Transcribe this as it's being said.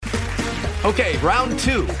Okay, round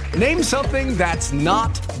two. Name something that's not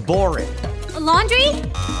boring. A laundry?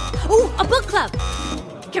 Ooh, a book club.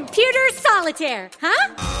 Computer solitaire,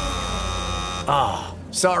 huh? Ah,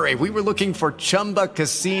 sorry, we were looking for Chumba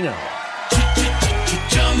Casino.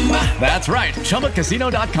 That's right,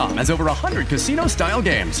 ChumbaCasino.com has over 100 casino-style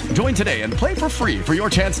games. Join today and play for free for your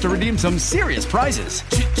chance to redeem some serious prizes.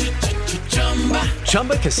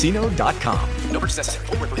 ChumbaCasino.com. No purchase necessary.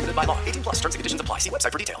 Void where prohibited by law. 18 plus. Terms and conditions apply. See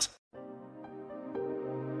website for details.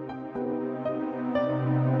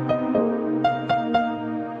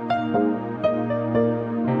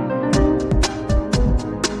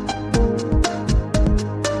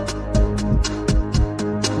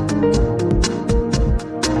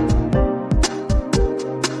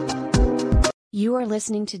 You are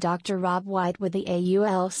listening to Dr. Rob White with the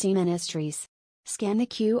AULC Ministries. Scan the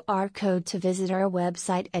QR code to visit our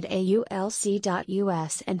website at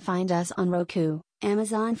aulc.us and find us on Roku,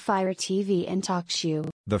 Amazon Fire TV and TalkShoe.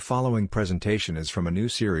 The following presentation is from a new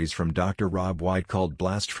series from Dr. Rob White called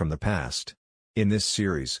Blast from the Past. In this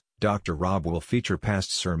series, Dr. Rob will feature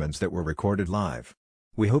past sermons that were recorded live.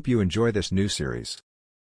 We hope you enjoy this new series.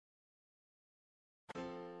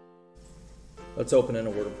 Let's open in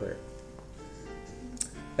a word of prayer.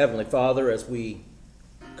 Heavenly Father, as we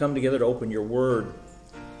come together to open your word,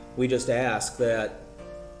 we just ask that,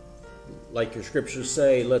 like your scriptures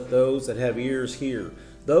say, let those that have ears hear.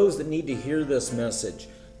 Those that need to hear this message,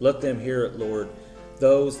 let them hear it, Lord.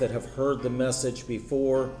 Those that have heard the message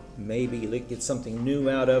before, maybe get something new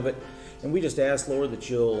out of it. And we just ask, Lord, that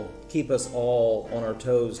you'll keep us all on our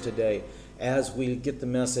toes today as we get the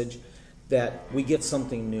message, that we get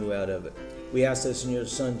something new out of it. We ask this in your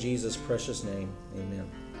Son, Jesus' precious name. Amen.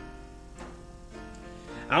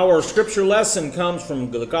 Our scripture lesson comes from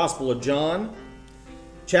the Gospel of John,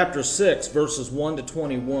 chapter 6, verses 1 to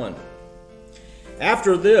 21.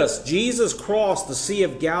 After this, Jesus crossed the Sea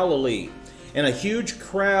of Galilee, and a huge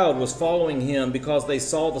crowd was following him because they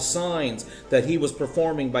saw the signs that he was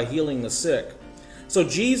performing by healing the sick. So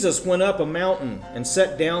Jesus went up a mountain and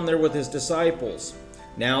sat down there with his disciples.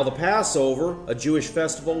 Now the Passover, a Jewish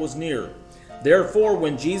festival, was near. Therefore,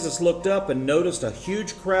 when Jesus looked up and noticed a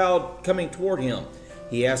huge crowd coming toward him,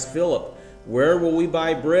 he asked Philip, "Where will we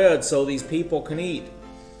buy bread so these people can eat?"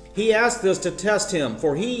 He asked this to test him,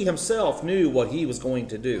 for he himself knew what he was going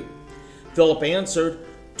to do. Philip answered,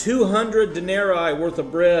 200 denarii worth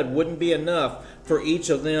of bread wouldn't be enough for each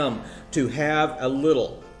of them to have a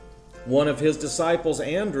little. One of his disciples,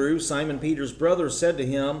 Andrew, Simon Peter's brother, said to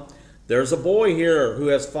him, "There's a boy here who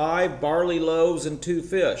has 5 barley loaves and 2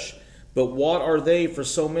 fish, but what are they for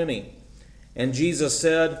so many?" And Jesus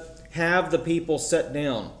said, "Have the people set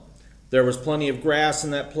down." There was plenty of grass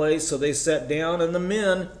in that place, so they sat down, and the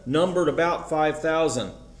men numbered about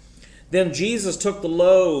 5,000. Then Jesus took the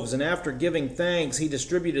loaves, and after giving thanks, he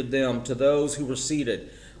distributed them to those who were seated.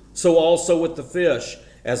 So also with the fish,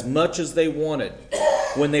 as much as they wanted.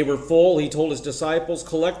 When they were full, he told his disciples,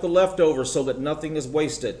 "Collect the leftovers so that nothing is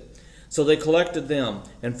wasted." So they collected them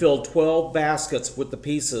and filled 12 baskets with the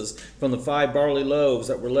pieces from the 5 barley loaves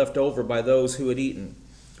that were left over by those who had eaten.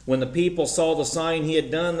 When the people saw the sign he had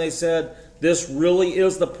done, they said, "This really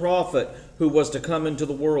is the prophet who was to come into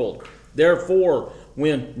the world." Therefore,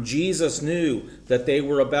 when Jesus knew that they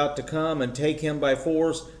were about to come and take him by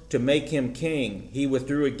force to make him king, he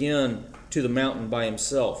withdrew again to the mountain by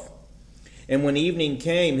himself. And when evening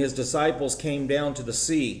came, his disciples came down to the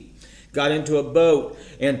sea, got into a boat,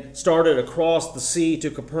 and started across the sea to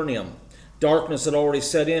Capernaum. Darkness had already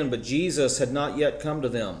set in, but Jesus had not yet come to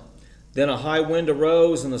them. Then a high wind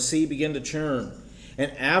arose, and the sea began to churn.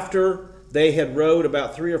 And after they had rowed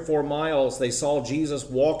about 3 or 4 miles, they saw Jesus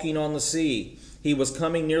walking on the sea. He was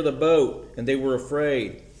coming near the boat, and they were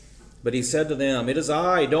afraid. But he said to them, "It is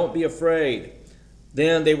I, don't be afraid."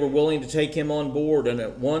 Then they were willing to take him on board, and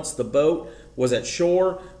at once the boat was at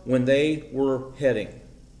shore when they were heading.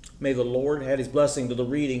 May the Lord add his blessing to the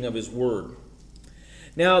reading of his word.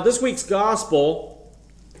 Now, this week's gospel,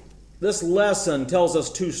 this lesson tells us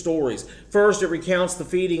 2 stories. First, it recounts the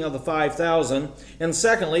feeding of the 5,000, and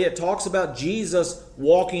secondly, it talks about Jesus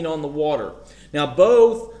walking on the water. Now,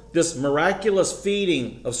 both this miraculous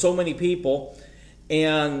feeding of so many people,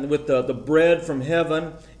 and with the bread from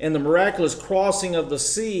heaven, and the miraculous crossing of the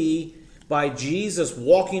sea by Jesus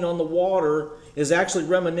walking on the water, is actually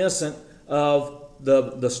reminiscent of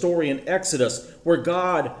the story in Exodus, where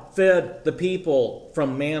God fed the people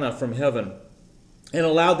from manna from heaven and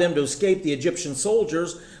allowed them to escape the Egyptian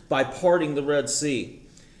soldiers by parting the Red Sea.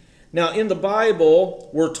 Now, in the Bible,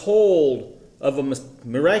 we're told of a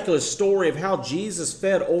miraculous story of how Jesus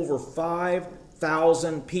fed over 5,000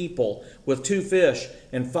 6,000 people with 2 fish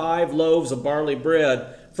and 5 loaves of barley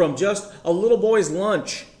bread from just a little boy's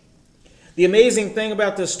lunch. The amazing thing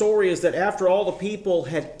about this story is that after all the people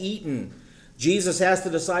had eaten, Jesus asked the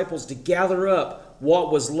disciples to gather up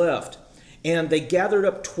what was left. And they gathered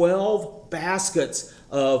up 12 baskets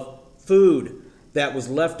of food that was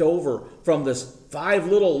left over from this 5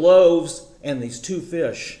 little loaves and these 2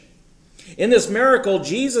 fish. In this miracle,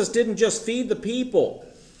 Jesus didn't just feed the people.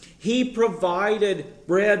 He provided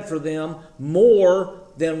bread for them more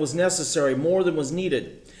than was necessary, more than was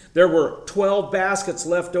needed. There were 12 baskets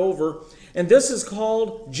left over, and this is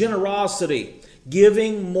called generosity,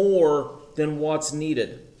 giving more than what's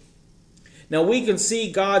needed. Now we can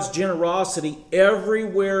see God's generosity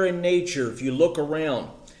everywhere in nature if you look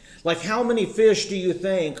around. Like how many fish do you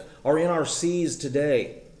think are in our seas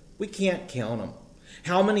today? We can't count them.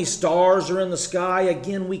 How many stars are in the sky?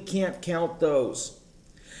 Again, we can't count those.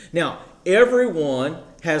 Now, everyone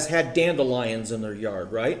has had dandelions in their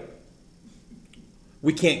yard, right?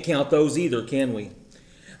 We can't count those either, can we?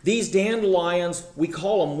 These dandelions, we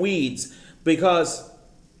call them weeds because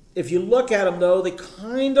if you look at them, though, they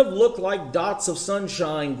kind of look like dots of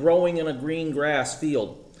sunshine growing in a green grass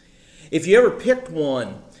field. If you ever picked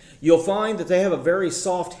one, you'll find that they have a very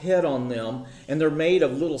soft head on them, and they're made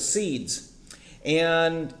of little seeds.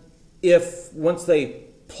 And if once they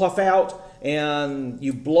puff out and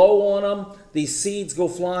you blow on them, these seeds go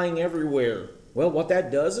flying everywhere. Well, what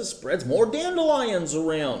that does is spreads more dandelions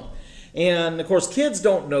around. And, of course, kids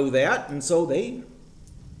don't know that, and so they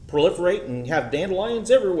proliferate and have dandelions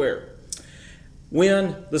everywhere.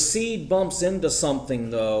 When the seed bumps into something,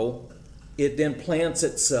 though, it then plants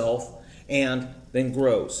itself and then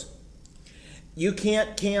grows. You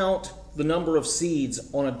can't count the number of seeds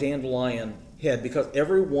on a dandelion head because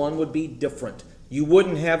every one would be different. You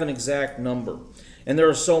wouldn't have an exact number. And there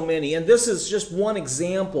are so many. And this is just one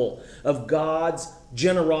example of God's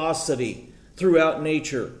generosity throughout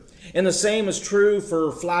nature. And the same is true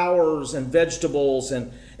for flowers and vegetables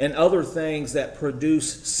and other things that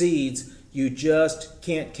produce seeds. You just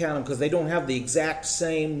can't count them because they don't have the exact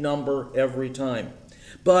same number every time.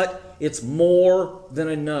 But it's more than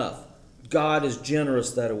enough. God is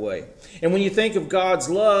generous that way. And when you think of God's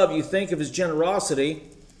love, you think of His generosity.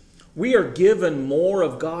 We are given more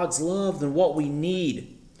of God's love than what we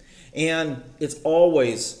need. And it's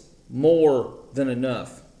always more than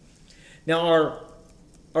enough. Now,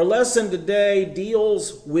 our lesson today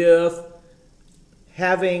deals with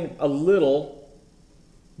having a little,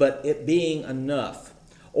 but it being enough.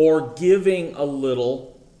 Or giving a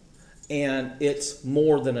little, and it's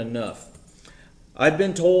more than enough. I've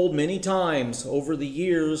been told many times over the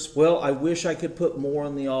years, well, I wish I could put more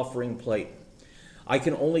on the offering plate. I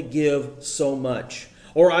can only give so much.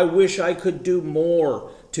 Or I wish I could do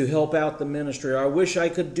more to help out the ministry. Or I wish I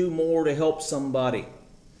could do more to help somebody.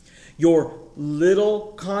 Your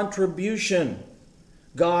little contribution,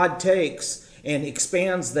 God takes and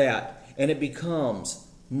expands that, and it becomes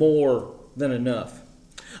more than enough.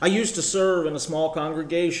 I used to serve in a small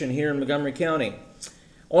congregation here in Montgomery County.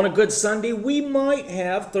 On a good Sunday, we might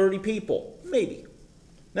have 30 people, maybe.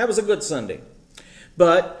 That was a good Sunday.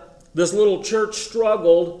 But this little church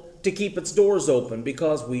struggled to keep its doors open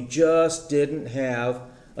because we just didn't have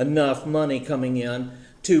enough money coming in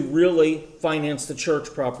to really finance the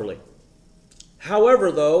church properly. However,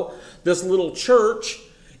 though, this little church,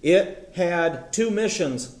 it had 2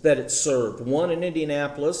 missions that it served. One in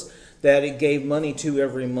Indianapolis that it gave money to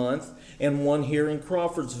every month, and one here in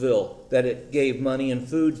Crawfordsville that it gave money and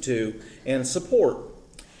food to and support.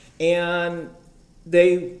 And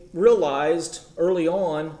they realized early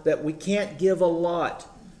on that we can't give a lot.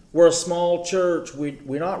 We're a small church.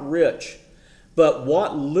 We're not rich. But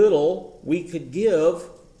what little we could give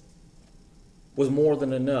was more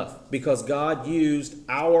than enough because God used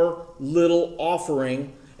our little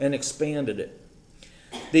offering and expanded it.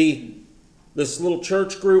 This little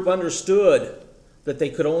church group understood that they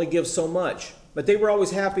could only give so much, but they were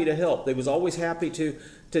always happy to help. They was always happy to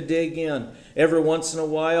dig in. Every once in a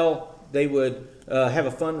while, they would have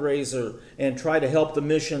a fundraiser and try to help the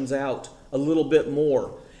missions out a little bit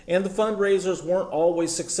more. And the fundraisers weren't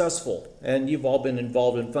always successful. And you've all been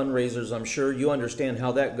involved in fundraisers, I'm sure. You understand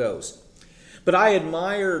how that goes. But I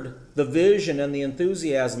admired the vision and the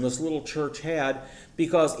enthusiasm this little church had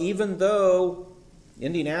because even though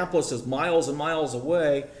Indianapolis is miles and miles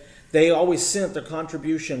away, they always sent their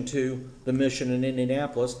contribution to the mission in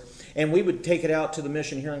Indianapolis. And we would take it out to the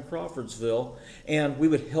mission here in Crawfordsville, and we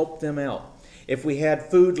would help them out. If we had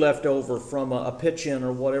food left over from a pitch-in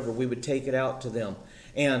or whatever, we would take it out to them.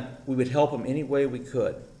 And we would help them any way we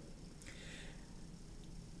could.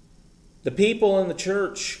 The people in the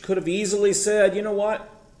church could have easily said, you know what?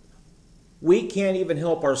 We can't even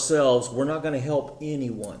help ourselves. We're not going to help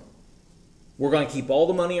anyone. We're going to keep all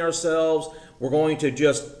the money ourselves. We're going to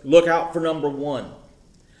just look out for number one.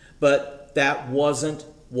 But that wasn't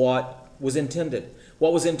what was intended.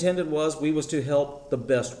 What was intended was we was to help the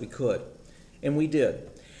best we could. And we did.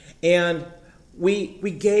 And we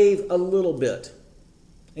gave a little bit.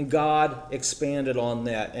 And God expanded on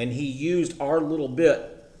that. And He used our little bit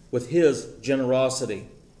with His generosity.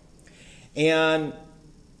 And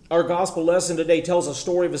our gospel lesson today tells a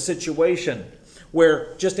story of a situation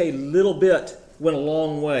where just a little bit went a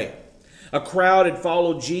long way. A crowd had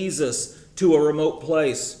followed Jesus to a remote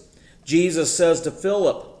place. Jesus says to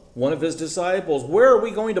Philip, one of His disciples, where are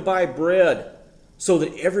we going to buy bread so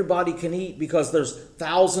that everybody can eat? Because there's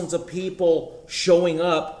thousands of people showing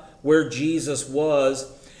up where Jesus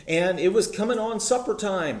was. And it was coming on supper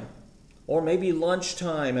time, or maybe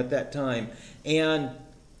lunchtime at that time. And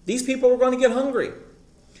these people were going to get hungry.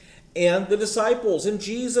 And the disciples and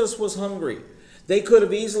Jesus was hungry. They could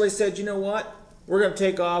have easily said, you know what? We're going to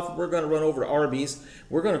take off. We're going to run over to Arby's.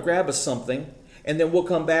 We're going to grab us something. And then we'll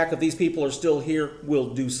come back. If these people are still here,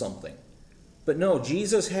 we'll do something. But no,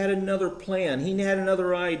 Jesus had another plan. He had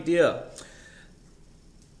another idea.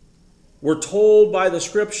 We're told by the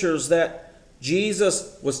scriptures that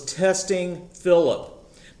Jesus was testing Philip.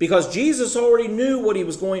 Because Jesus already knew what He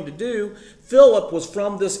was going to do. Philip was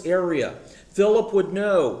from this area. Philip would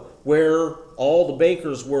know where all the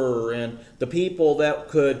bakers were and the people that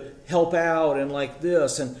could help out and like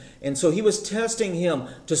this. And so He was testing him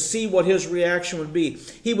to see what his reaction would be.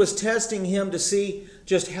 He was testing him to see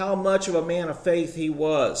just how much of a man of faith he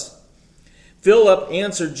was. Philip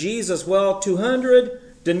answered Jesus, well,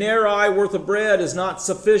 200 denarii worth of bread is not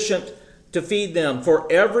sufficient to feed them,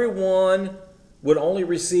 for everyone would only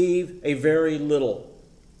receive a very little.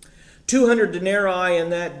 200 denarii in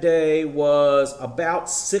that day was about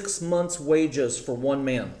 6 months' wages for one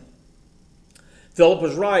man. Philip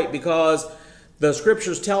was right because the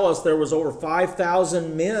scriptures tell us there was over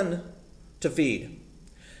 5,000 men to feed.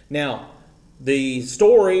 Now, the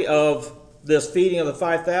story of this feeding of the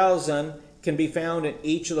 5,000 can be found in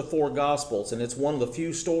each of the four Gospels, and it's one of the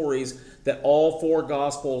few stories that all four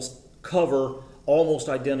Gospels cover almost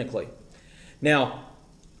identically. Now,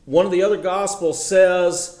 one of the other Gospels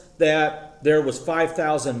says that there was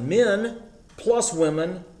 5,000 men plus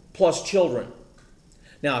women plus children.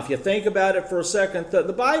 Now, if you think about it for a second,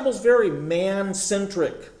 the Bible's very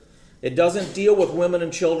man-centric. It doesn't deal with women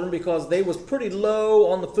and children because they was pretty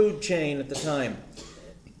low on the food chain at the time.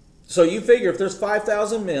 So you figure if there's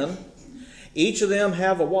 5,000 men, each of them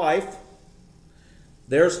have a wife,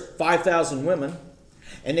 there's 5,000 women,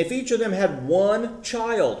 and if each of them had one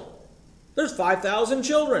child, there's 5,000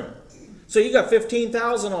 children. So you got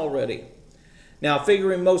 15,000 already. Now,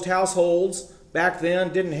 figuring most households back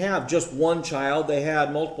then didn't have just one child, they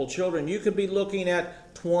had multiple children. You could be looking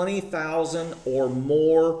at 20,000 or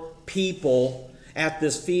more people at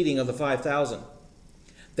this feeding of the 5,000.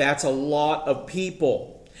 That's a lot of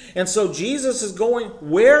people. And so Jesus is going,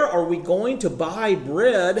 where are we going to buy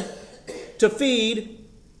bread to feed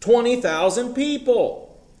 20,000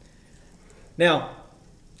 people? Now,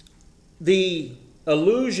 the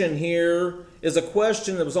allusion here is a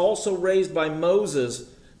question that was also raised by Moses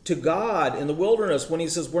to God in the wilderness when he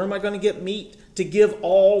says, where am I going to get meat to give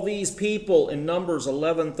all these people in Numbers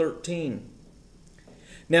 11:13?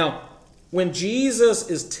 Now, when Jesus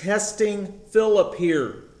is testing Philip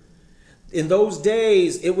here, in those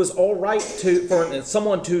days it was all right for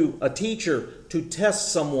someone a teacher to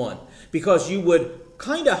test someone because you would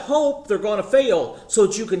kind of hope they're going to fail so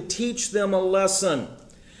that you can teach them a lesson.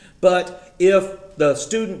 But if the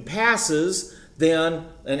student passes then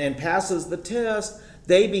and passes the test,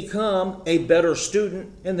 they become a better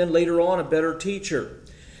student and then later on a better teacher.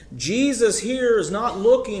 Jesus here is not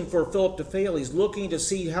looking for Philip to fail. He's looking to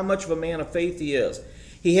see how much of a man of faith he is.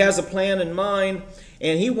 He has a plan in mind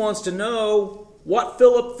and he wants to know what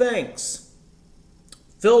Philip thinks.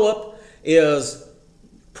 Philip is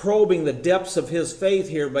probing the depths of his faith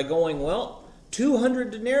here by going, well,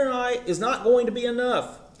 200 denarii is not going to be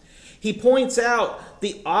enough. He points out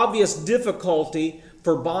the obvious difficulty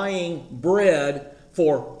for buying bread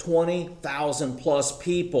for 20,000 plus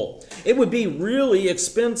people. It would be really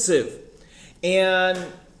expensive. And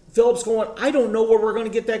Philip's going, I don't know where we're going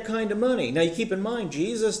to get that kind of money. Now you keep in mind,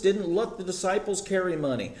 Jesus didn't let the disciples carry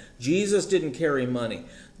money. Jesus didn't carry money.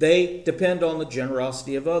 They depend on the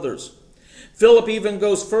generosity of others. Philip even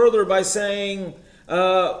goes further by saying,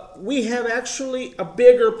 we have actually a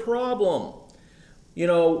bigger problem. You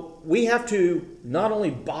know, we have to not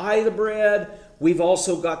only buy the bread, we've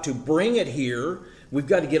also got to bring it here. We've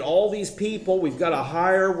got to get all these people. We've got to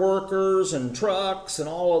hire workers and trucks and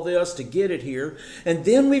all of this to get it here. And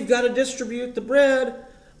then we've got to distribute the bread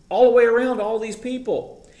all the way around to all these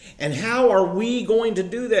people. And how are we going to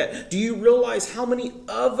do that? Do you realize how many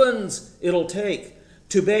ovens it'll take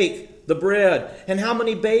to bake the bread, and how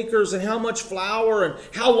many bakers, and how much flour, and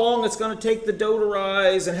how long it's going to take the dough to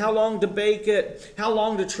rise, and how long to bake it, how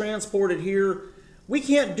long to transport it here? We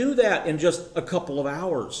can't do that in just a couple of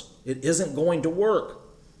hours. It isn't going to work.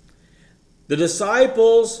 The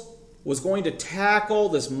disciples was going to tackle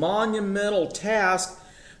this monumental task,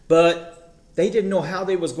 but they didn't know how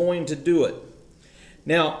they was going to do it.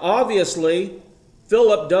 Now, obviously,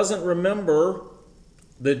 Philip doesn't remember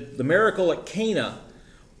the miracle at Cana,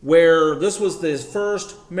 where this was the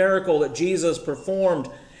first miracle that Jesus performed,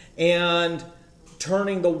 and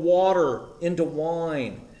turning the water into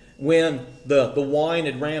wine when the wine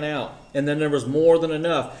had ran out, and then there was more than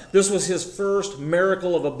enough. This was his first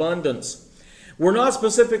miracle of abundance. We're not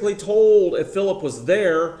specifically told if Philip was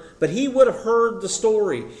there, but he would have heard the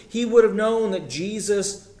story. He would have known that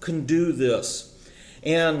Jesus can do this.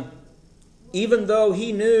 And even though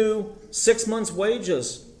he knew 6 months'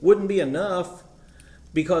 wages wouldn't be enough,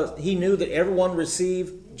 because he knew that everyone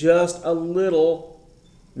received just a little,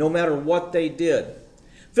 no matter what they did.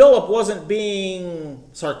 Philip wasn't being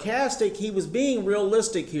sarcastic, he was being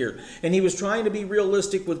realistic here. And he was trying to be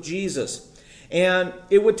realistic with Jesus. And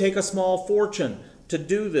it would take a small fortune to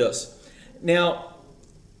do this. Now,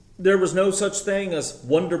 there was no such thing as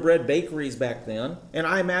Wonder Bread bakeries back then. And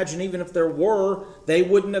I imagine even if there were, they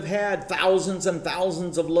wouldn't have had thousands and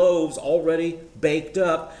thousands of loaves already baked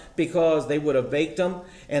up, because they would have baked them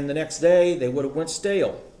and the next day they would have went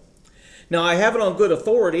stale. Now, I have it on good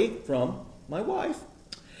authority from my wife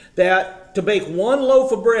that to bake one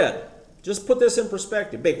loaf of bread, just put this in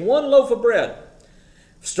perspective, bake one loaf of bread,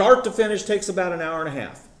 start to finish, takes about an hour and a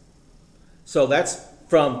half. So that's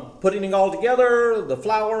from putting it all together, the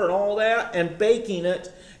flour and all that, and baking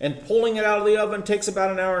it and pulling it out of the oven takes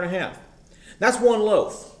about an hour and a half. That's one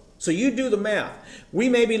loaf. So you do the math. We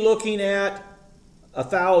may be looking at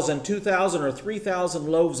 1,000, 2,000, or 3,000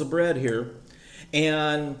 loaves of bread here,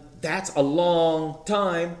 and that's a long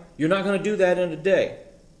time. You're not going to do that in a day.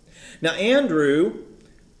 Now, Andrew,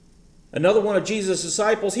 another one of Jesus'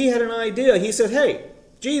 disciples, he had an idea. He said, "Hey,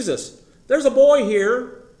 Jesus, there's a boy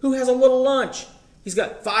here who has a little lunch. He's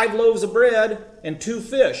got 5 loaves of bread and 2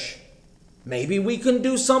 fish. Maybe we can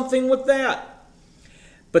do something with that."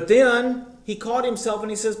 But then he caught himself and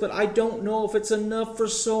he says, "But I don't know if it's enough for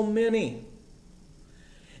so many."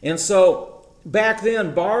 And so back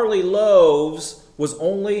then, barley loaves was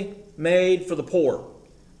only made for the poor,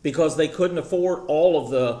 because they couldn't afford all of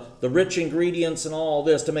the rich ingredients and all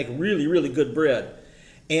this to make really, really good bread.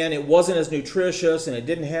 And it wasn't as nutritious, and it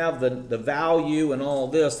didn't have the value and all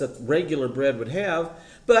this that regular bread would have,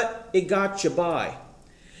 but it got you by.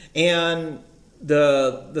 And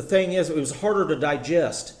the thing is, it was harder to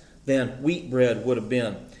digest than wheat bread would have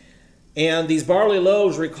been. And these barley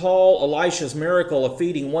loaves recall Elisha's miracle of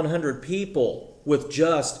feeding 100 people with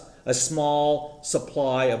just a small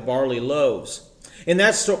supply of barley loaves. In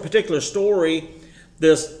that particular story,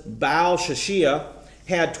 this Baal Shishia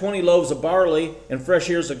had 20 loaves of barley and fresh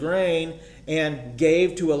ears of grain and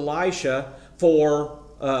gave to Elisha for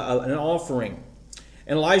an offering.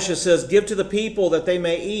 And Elisha says, "Give to the people that they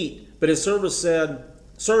may eat." But his servant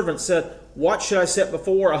said, "What should I set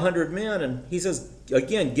before 100 men?" And he says,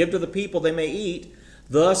 again, "Give to the people they may eat.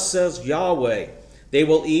 Thus says Yahweh, they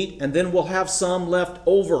will eat, and then we'll have some left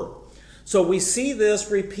over." So we see this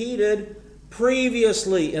repeated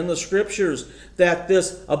previously in the scriptures, that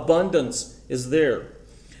this abundance is there.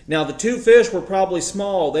 Now, the 2 fish were probably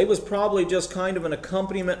small. They was probably just kind of an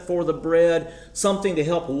accompaniment for the bread, something to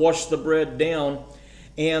help wash the bread down.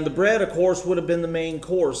 And the bread, of course, would have been the main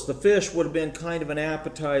course. The fish would have been kind of an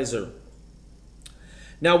appetizer.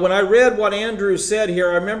 Now, when I read what Andrew said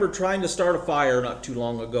here, I remember trying to start a fire not too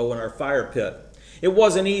long ago in our fire pit. It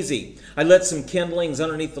wasn't easy. I lit some kindlings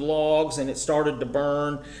underneath the logs, and it started to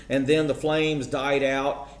burn, and then the flames died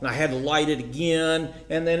out, and I had to light it again,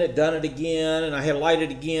 and then it done it again, and I had to light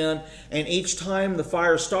it again, and each time the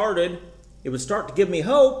fire started, it would start to give me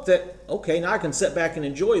hope that, okay, now I can sit back and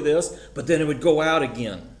enjoy this, but then it would go out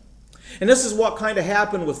again. And this is what kind of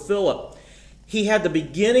happened with Philip. He had the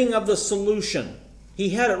beginning of the solution. He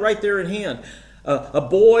had it right there in hand. A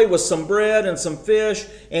boy with some bread and some fish,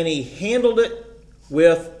 and he handled it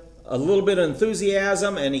with a little bit of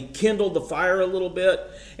enthusiasm, and he kindled the fire a little bit,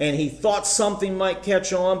 and he thought something might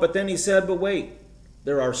catch on, but then he said, "But wait,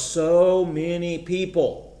 there are so many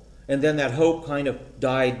people." And then that hope kind of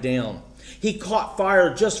died down. He caught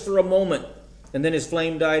fire just for a moment, and then his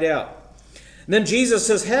flame died out. And then Jesus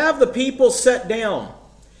says, have the people sit down.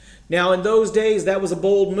 Now, in those days, that was a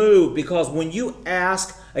bold move, because when you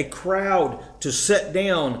ask a crowd to sit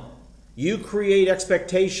down, you create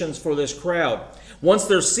expectations for this crowd. Once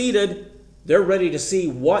they're seated, they're ready to see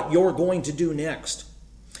what you're going to do next.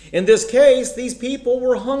 In this case, these people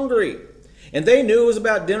were hungry, and they knew it was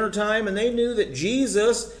about dinner time, and they knew that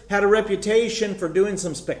Jesus had a reputation for doing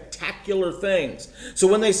some spectacular things. So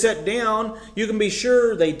when they sat down, you can be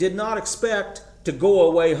sure they did not expect to go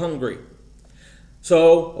away hungry.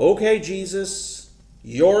 So, okay, Jesus,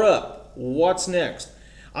 you're up. What's next?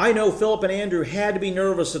 I know Philip and Andrew had to be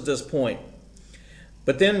nervous at this point.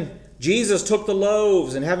 But then Jesus took the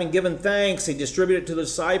loaves, and having given thanks, he distributed it to the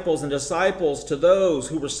disciples, and disciples to those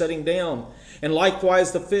who were sitting down, and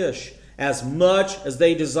likewise the fish, as much as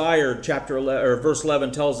they desired, verse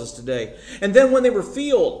 11 tells us today. And then when they were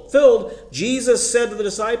filled, Jesus said to the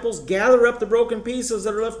disciples, gather up the broken pieces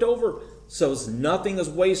that are left over, so nothing is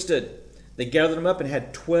wasted. They gathered them up and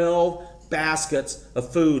had 12 baskets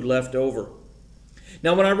of food left over.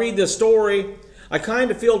 Now, when I read this story, I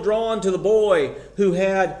kind of feel drawn to the boy who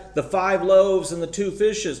had the 5 loaves and the 2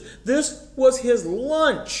 fishes. This was his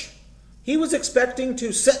lunch. He was expecting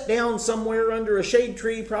to sit down somewhere under a shade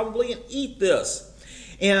tree probably and eat this.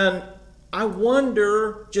 And I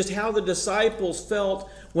wonder just how the disciples felt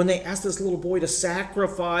when they asked this little boy to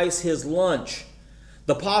sacrifice his lunch.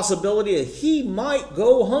 The possibility that he might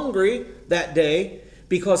go hungry that day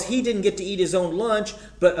because he didn't get to eat his own lunch,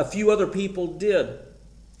 but a few other people did.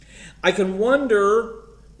 I can wonder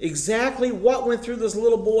exactly what went through this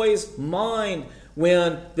little boy's mind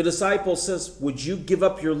when the disciple says, would you give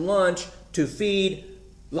up your lunch to feed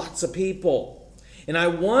lots of people? And I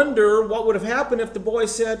wonder what would have happened if the boy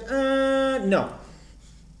said, no,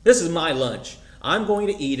 this is my lunch. I'm going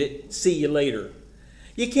to eat it. See you later.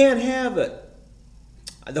 You can't have it.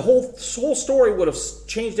 The whole story would have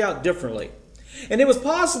changed out differently. And it was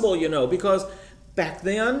possible, because back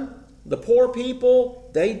then, the poor people,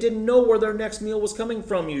 they didn't know where their next meal was coming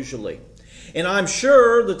from usually. And I'm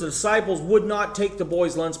sure that the disciples would not take the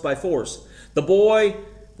boy's lunch by force. The boy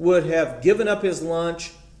would have given up his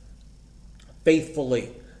lunch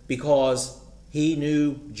faithfully because he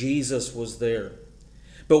knew Jesus was there.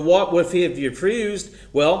 But what if he had refused?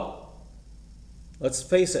 Well, let's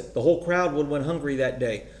face it, the whole crowd would have went hungry that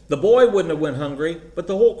day. The boy wouldn't have went hungry, but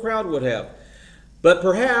the whole crowd would have. But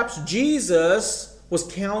perhaps Jesus was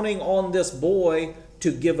counting on this boy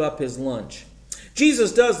to give up his lunch.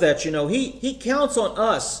 Jesus does that, He counts on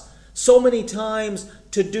us so many times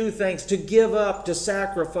to do things, to give up, to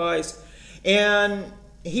sacrifice. And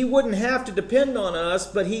he wouldn't have to depend on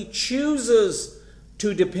us, but he chooses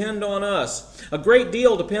to depend on us. A great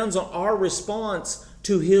deal depends on our response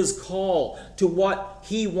to his call, to what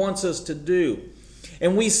he wants us to do.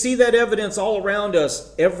 And we see that evidence all around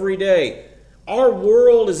us every day. Our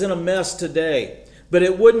world is in a mess today. But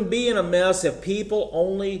it wouldn't be in a mess if people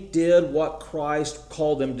only did what Christ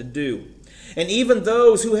called them to do. And even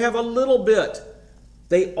those who have a little bit,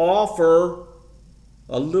 they offer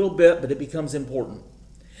a little bit, but it becomes important.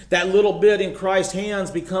 That little bit in Christ's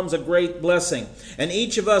hands becomes a great blessing. And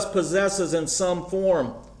each of us possesses in some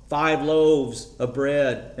form 5 loaves of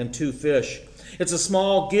bread and 2 fish. It's a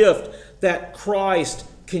small gift that Christ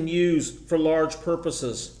can use for large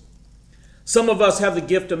purposes. Some of us have the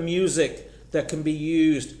gift of music that can be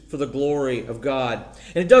used for the glory of God.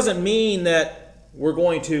 And it doesn't mean that we're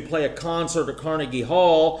going to play a concert at Carnegie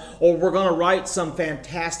Hall or we're going to write some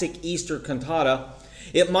fantastic Easter cantata.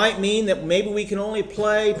 It might mean that maybe we can only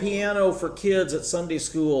play piano for kids at Sunday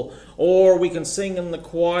school, or we can sing in the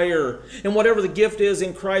choir. And whatever the gift is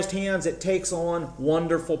in Christ's hands, it takes on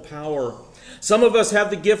wonderful power. Some of us have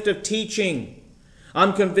the gift of teaching.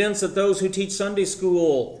 I'm convinced that those who teach Sunday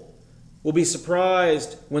school will be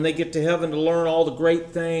surprised when they get to heaven to learn all the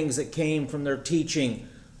great things that came from their teaching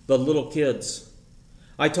the little kids.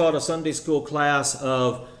 I taught a Sunday school class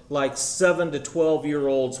of like 7 to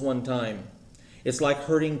 12-year-olds one time. It's like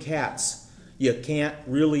herding cats. You can't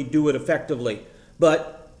really do it effectively.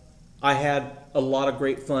 But I had a lot of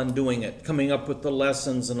great fun doing it, coming up with the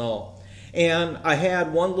lessons and all. And I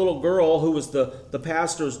had one little girl who was the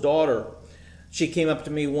pastor's daughter. She came up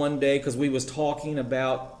to me one day because we was talking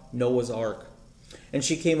about Noah's Ark. And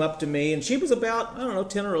she came up to me, and she was about,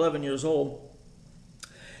 10 or 11 years old.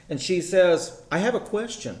 And she says, I have a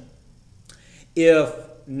question. If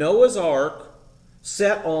Noah's Ark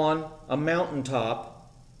sat on a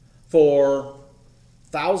mountaintop for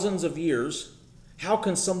thousands of years, how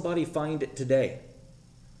can somebody find it today?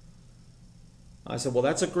 I said, well,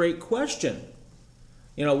 that's a great question.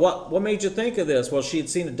 What made you think of this? Well, she had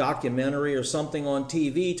seen a documentary or something on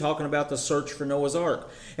TV talking about the search for Noah's Ark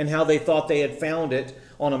and how they thought they had found it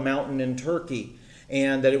on a mountain in Turkey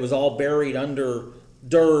and that it was all buried under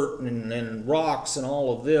dirt and rocks and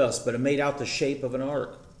all of this, but it made out the shape of an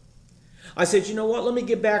ark. I said, you know what? Let me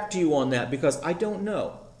get back to you on that because I don't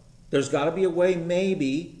know. There's got to be a way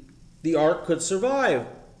maybe the ark could survive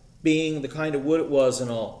being the kind of wood it was and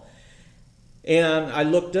all. And I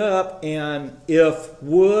looked up, and if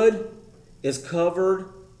wood is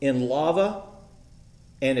covered in lava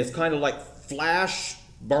and it's kind of like flash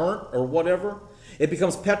burnt or whatever, it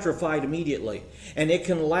becomes petrified immediately. And it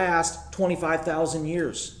can last 25,000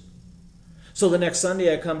 years. So the next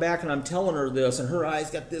Sunday I come back and I'm telling her this, and her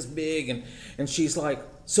eyes got this big, and she's like,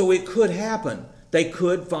 so it could happen. They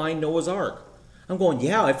could find Noah's Ark. I'm going,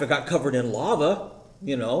 yeah, if it got covered in lava,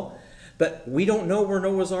 But we don't know where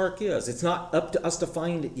Noah's Ark is. It's not up to us to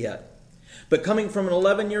find it yet. But coming from an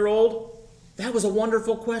 11-year-old, that was a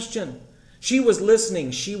wonderful question. She was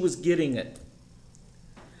listening. She was getting it.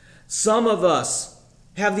 Some of us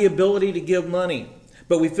have the ability to give money,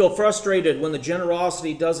 but we feel frustrated when the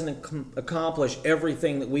generosity doesn't accomplish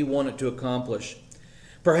everything that we want it to accomplish.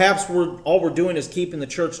 Perhaps all we're doing is keeping the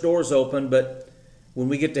church doors open, but when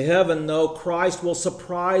we get to heaven, though, Christ will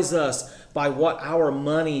surprise us by what our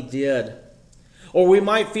money did. Or we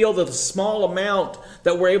might feel that the small amount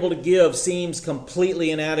that we're able to give seems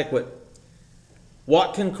completely inadequate.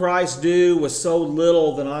 What can Christ do with so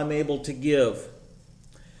little that I'm able to give?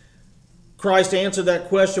 Christ answered that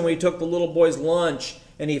question when he took the little boy's lunch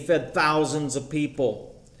and he fed thousands of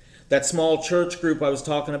people. That small church group I was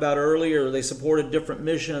talking about earlier, they supported different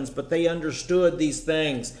missions, but they understood these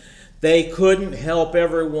things. They couldn't help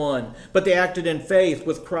everyone, but they acted in faith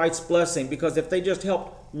with Christ's blessing, because if they just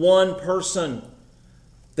helped one person,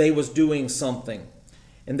 they was doing something.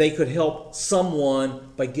 And they could help someone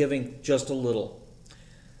by giving just a little.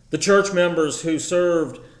 The church members who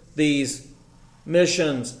served these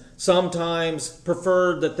missions sometimes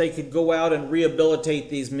preferred that they could go out and rehabilitate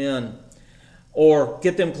these men, or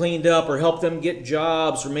get them cleaned up, or help them get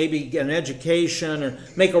jobs, or maybe get an education, or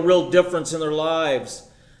make a real difference in their lives.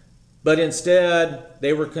 But instead,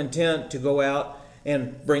 they were content to go out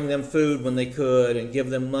and bring them food when they could, and give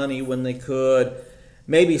them money when they could,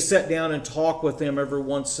 maybe sit down and talk with them every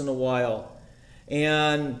once in a while.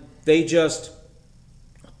 And they just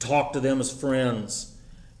talked to them as friends.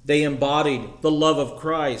 They embodied the love of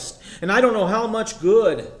Christ. And I don't know how much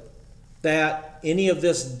good that any of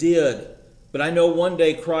this did, but I know one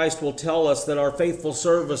day Christ will tell us that our faithful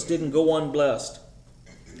service didn't go unblessed.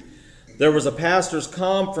 There was a pastor's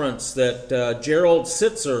conference that Gerald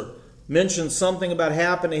Sitzer mentioned something about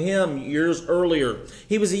happened to him years earlier.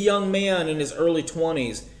 He was a young man in his early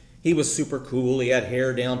 20s. He was super cool. He had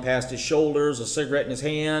hair down past his shoulders, a cigarette in his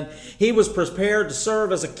hand. He was prepared to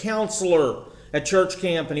serve as a counselor at church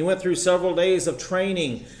camp, and he went through several days of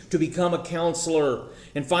training to become a counselor.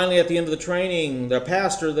 And finally, at the end of the training, the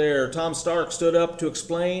pastor there, Tom Stark, stood up to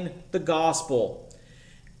explain the gospel.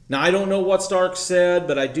 Now, I don't know what Stark said,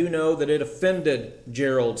 but I do know that it offended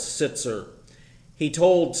Gerald Sitzer. He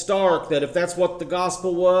told Stark that if that's what the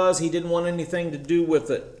gospel was, he didn't want anything to do with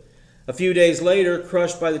it. A few days later,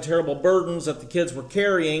 crushed by the terrible burdens that the kids were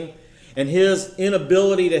carrying and his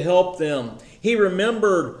inability to help them, he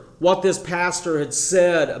remembered what this pastor had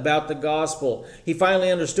said about the gospel. He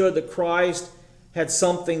finally understood that Christ had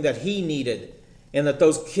something that he needed and that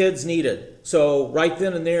those kids needed. So right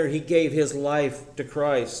then and there, he gave his life to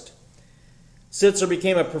Christ. Sitzer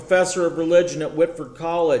became a professor of religion at Whitford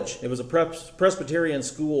College. It was a Presbyterian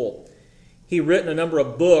school. He'd written a number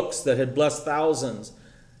of books that had blessed thousands.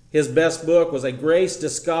 His best book was A Grace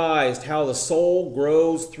Disguised: How the Soul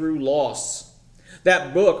Grows Through Loss.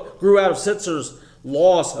 That book grew out of Sitzer's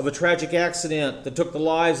loss of a tragic accident that took the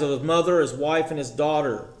lives of his mother, his wife, and his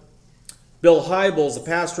daughter. Bill Hybels, a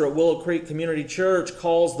pastor at Willow Creek Community Church,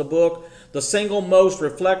 calls the book the single most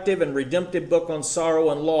reflective and redemptive book on sorrow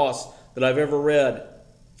and loss that I've ever read.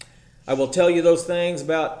 I will tell you those things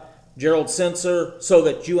about Gerald Sitzer so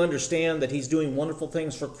that you understand that he's doing wonderful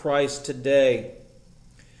things for Christ today.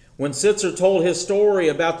 When Sitzer told his story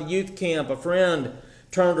about the youth camp, a friend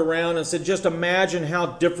turned around and said, just imagine how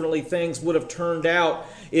differently things would have turned out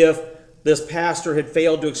if this pastor had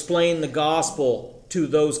failed to explain the gospel to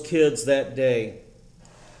those kids that day.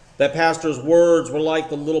 That pastor's words were like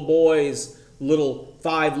the little boy's little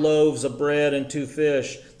 5 loaves of bread and 2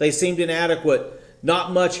 fish. They seemed inadequate,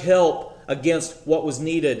 not much help against what was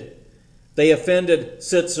needed. They offended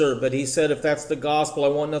Sitzer, but he said, if that's the gospel, I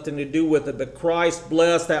want nothing to do with it. But Christ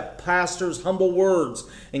blessed that pastor's humble words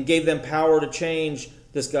and gave them power to change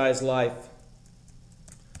this guy's life.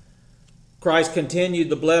 Christ continued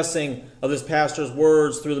the blessing of his pastor's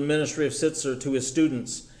words through the ministry of Sitzer to his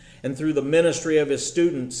students, and through the ministry of his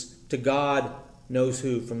students to God knows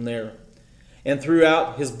who from there, and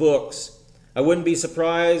throughout his books. I wouldn't be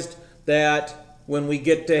surprised that when we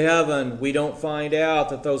get to heaven, we don't find out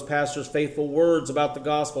that those pastors' faithful words about the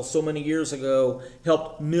gospel so many years ago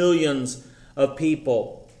helped millions of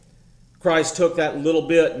people. Christ took that little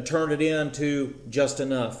bit and turned it into just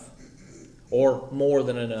enough, or more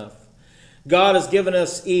than enough. God has given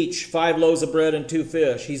us each 5 loaves of bread and 2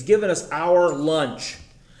 fish. He's given us our lunch.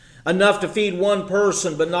 Enough to feed one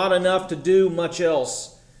person, but not enough to do much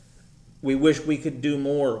else. We wish we could do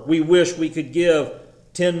more. We wish we could give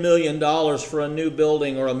 $10 million for a new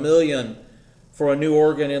building, or $1 million for a new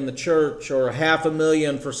organ in the church, or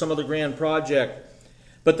 $500,000 for some other grand project.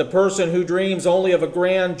 But the person who dreams only of a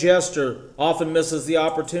grand gesture often misses the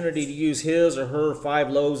opportunity to use his or her 5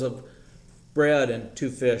 loaves of bread and 2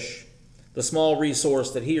 fish. The small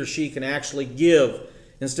resource that he or she can actually give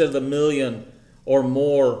instead of the $1 million or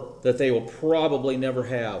more that they will probably never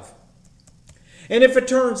have. And if it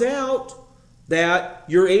turns out that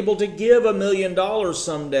you're able to give $1 million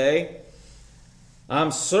someday,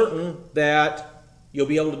 I'm certain that you'll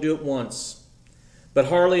be able to do it once. But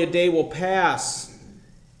hardly a day will pass,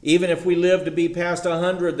 even if we live to be past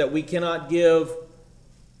 100, that we cannot give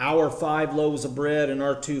our 5 loaves of bread and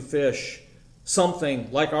our 2 fish.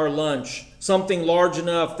 Something like our lunch, something large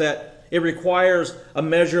enough that it requires a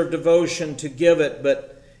measure of devotion to give it,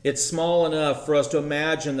 but it's small enough for us to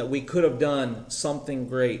imagine that we could have done something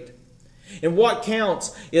great. And what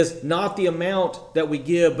counts is not the amount that we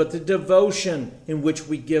give, but the devotion in which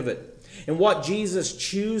we give it, and what Jesus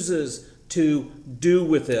chooses to do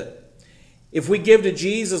with it. If we give to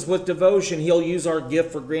Jesus with devotion, he'll use our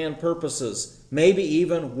gift for grand purposes, maybe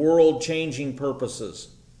even world-changing purposes.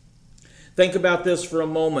 Think about this for a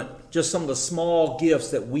moment, just some of the small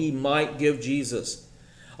gifts that we might give Jesus.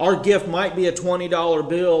 Our gift might be a $20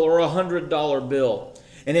 bill or a $100 bill,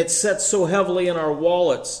 and it's set so heavily in our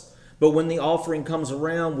wallets, but when the offering comes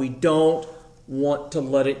around, we don't want to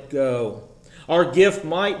let it go. Our gift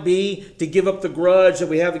might be to give up the grudge that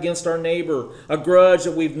we have against our neighbor, a grudge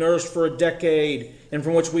that we've nursed for a decade and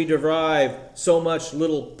from which we derive so much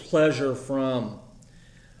little pleasure from.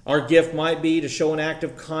 Our gift might be to show an act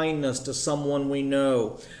of kindness to someone we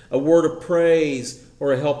know, a word of praise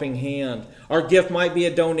or a helping hand. Our gift might be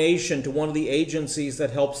a donation to one of the agencies that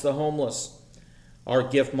helps the homeless. Our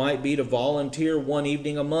gift might be to volunteer one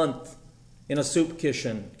evening a month in a soup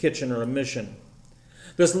kitchen or a mission.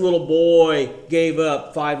 This little boy gave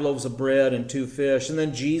up 5 loaves of bread and 2 fish, and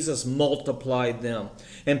then Jesus multiplied them.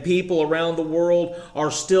 And people around the world are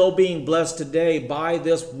still being blessed today by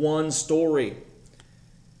this one story.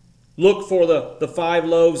 Look for the 5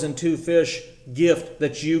 loaves and 2 fish gift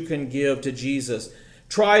that you can give to Jesus.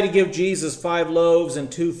 Try to give Jesus 5 loaves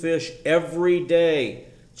and 2 fish every day.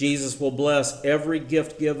 Jesus will bless every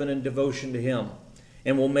gift given in devotion to him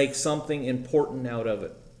and will make something important out of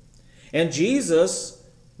it. And Jesus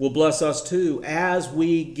will bless us too as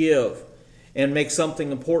we give and make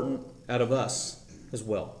something important out of us as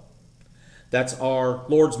well. That's our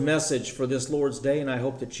Lord's message for this Lord's Day, and I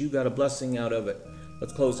hope that you got a blessing out of it.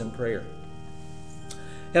 Let's close in prayer.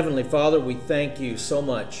 Heavenly Father, we thank you so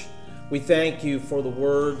much. We thank you for the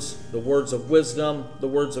words of wisdom, the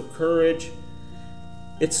words of courage.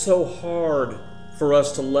 It's so hard for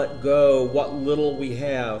us to let go what little we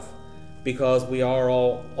have because we are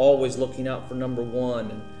always looking out for number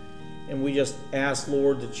one. And we just ask,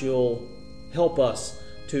 Lord, that you'll help us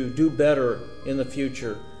to do better in the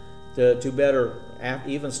future, to do better,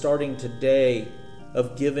 even starting today,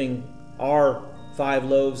 of giving our 5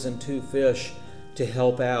 loaves and 2 fish to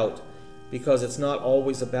help out, because it's not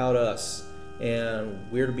always about us.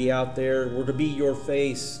 And we're to be out there, we're to be your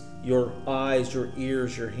face, your eyes, your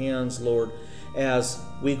ears, your hands, Lord, as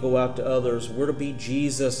we go out to others. We're to be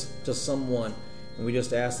Jesus to someone, and we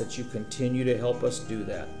just ask that you continue to help us do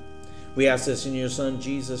that. We ask this in your Son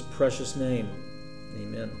Jesus' precious name.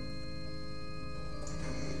 Amen.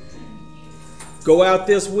 Go out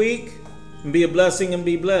this week and be a blessing and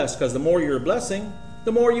be blessed, because the more you're a blessing,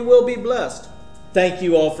 the more you will be blessed. Thank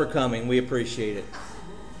you all for coming. We appreciate it.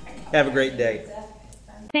 Have a great day.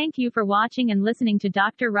 Thank you for watching and listening to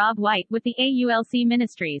Dr. Rob White with the AULC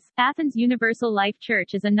Ministries. Athens Universal Life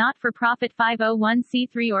Church is a not-for-profit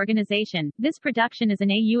 501c3 organization. This production is an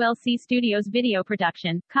AULC Studios video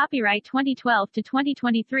production. Copyright 2012 to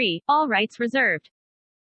 2023. All rights reserved.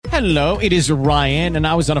 Hello, it is Ryan, and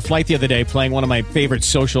I was on a flight the other day playing one of my favorite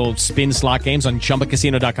social spin slot games on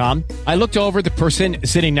ChumbaCasino.com. I looked over at the person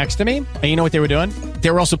sitting next to me, and you know what they were doing? They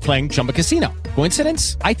were also playing Chumba Casino.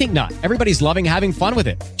 Coincidence? I think not. Everybody's loving having fun with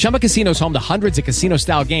it. Chumba Casino is home to hundreds of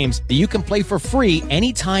casino-style games that you can play for free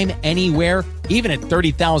anytime, anywhere, even at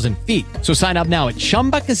 30,000 feet. So sign up now at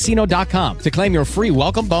ChumbaCasino.com to claim your free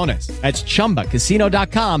welcome bonus. That's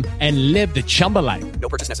ChumbaCasino.com and live the Chumba life. No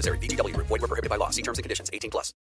purchase necessary. VGW. Void where prohibited by law. See terms and conditions. 18+.